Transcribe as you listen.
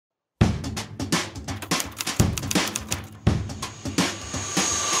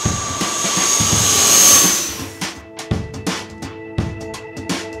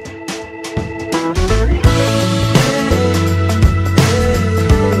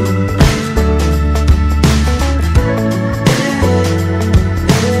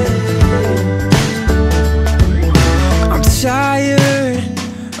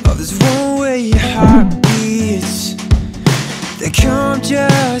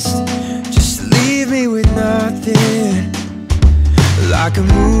like a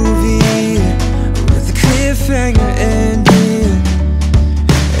movie with a cliffhanger ending,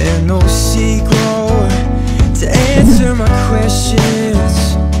 and no sequel to answer my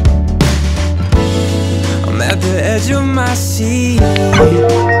questions. I'm at the edge of my seat,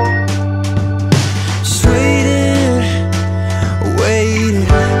 just waiting,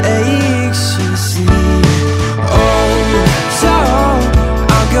 anxiously. Oh, so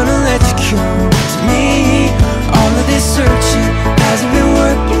I'm gonna let you come to me. All of this searching hasn't been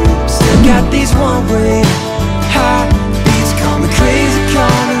working. Still got these one-way heartbeats, call me crazy,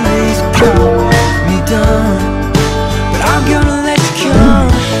 call me lazy, call me dumb, but I'm gonna let you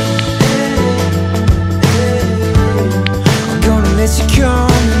come. I'm gonna let you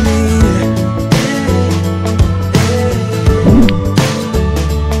come to me.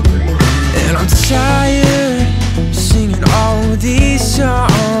 And I'm tired of singing all these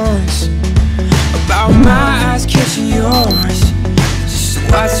songs about my eyes catching yours, just to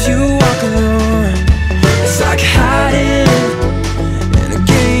watch you walk alone. It's like